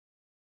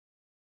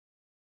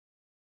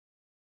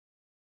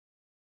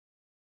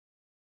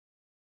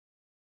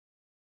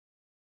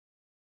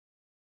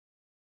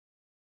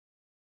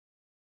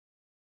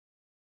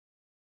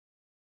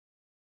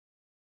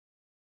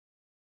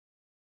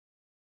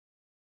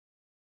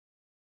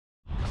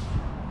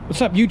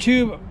What's up,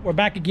 YouTube? We're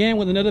back again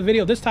with another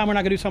video. This time we're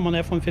not gonna do something on the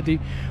F-150.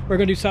 We're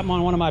gonna do something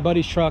on one of my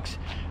buddy's trucks,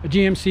 a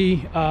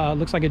GMC.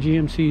 Looks like a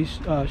GMC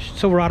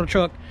Silverado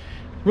truck.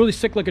 Really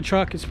sick looking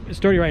truck. It's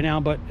dirty right now,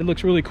 but it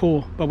looks really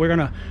cool. But we're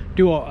gonna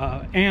do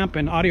a amp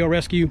and audio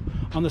rescue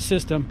on the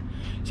system.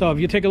 So if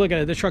you take a look at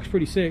it, this truck's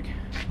pretty sick.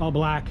 All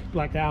black,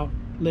 blacked out,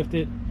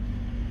 lifted.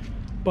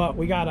 But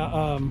we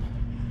gotta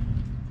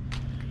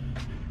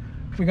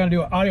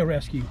do an audio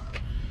rescue.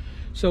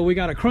 So we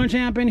got a crunch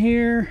amp in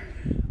here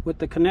with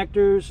the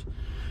connectors.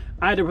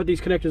 I had to put these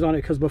connectors on it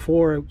because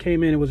before it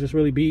came in, it was just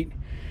really beat.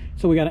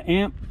 So we got an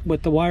amp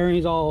with the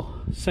wiring's all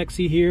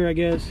sexy here, I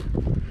guess.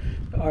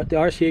 The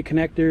RCA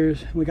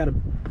connectors. We got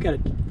a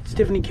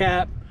stiffening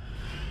cap.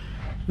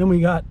 Then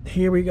we got,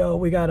 here we go,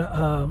 we got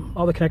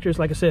all the connectors.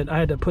 Like I said, I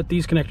had to put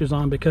these connectors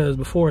on because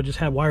before it just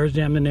had wires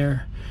jammed in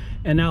there.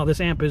 And now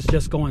this amp is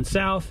just going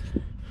south.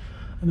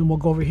 And then we'll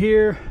go over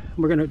here.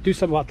 We're gonna do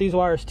something about these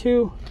wires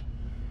too.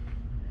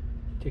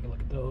 Take a look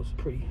at those,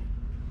 pretty.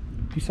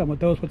 Do something with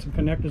those, put some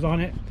connectors on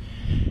it.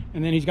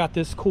 And then he's got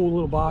this cool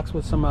little box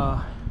with some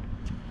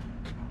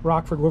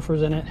Rockford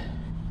woofers in it.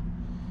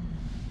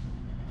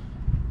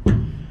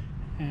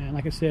 And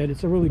like I said,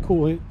 it's a really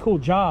cool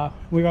job.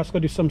 We're also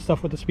gonna do some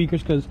stuff with the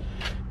speakers because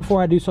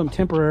before I do some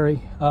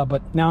temporary,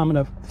 but now I'm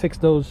gonna fix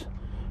those,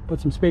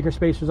 put some speaker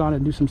spacers on it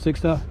and do some sick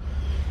stuff.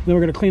 Then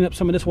we're gonna clean up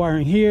some of this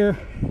wiring here.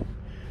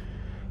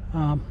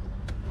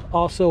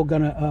 Also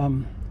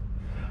gonna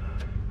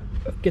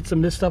get some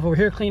of this stuff over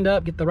here cleaned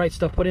up, get the right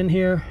stuff put in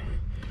here.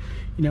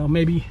 You know,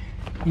 maybe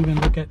even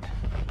look at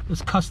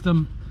this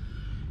custom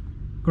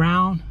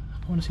ground.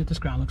 I want to see what this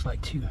ground looks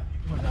like too.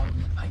 What that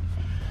would look like.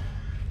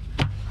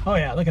 Oh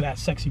yeah, look at that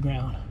sexy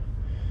ground.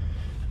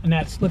 And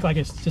that's look like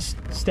it's just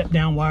step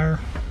down wire.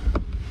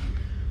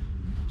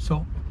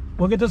 So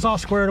we'll get this all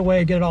squared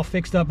away, get it all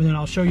fixed up, and then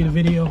I'll show you the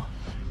video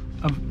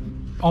of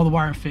all the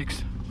wiring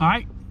fixed. All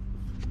right,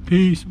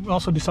 peace. We'll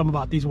also do something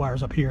about these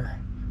wires up here.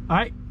 All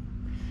right,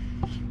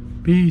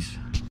 peace.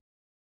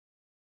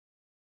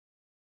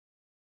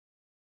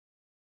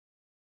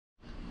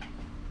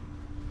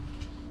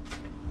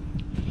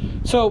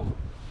 So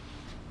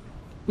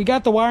we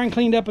got the wiring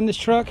cleaned up in this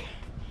truck.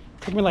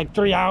 Took me like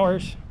 3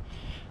 hours.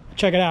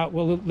 Check it out.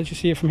 We'll let you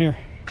see it from here.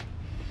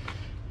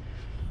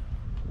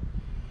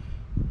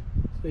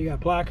 So you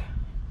got black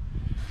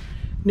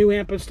new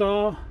amp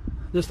install.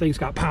 This thing's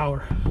got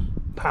power.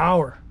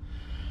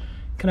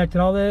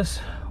 Connected all this,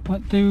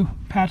 went through,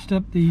 patched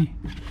up the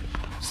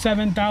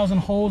 7,000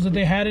 holes that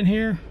they had in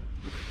here,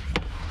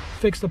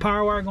 fixed the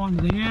power wire going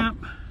to the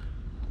amp,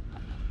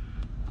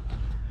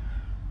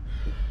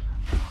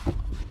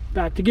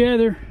 back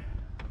together,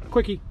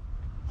 quickie.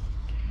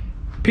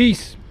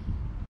 Peace.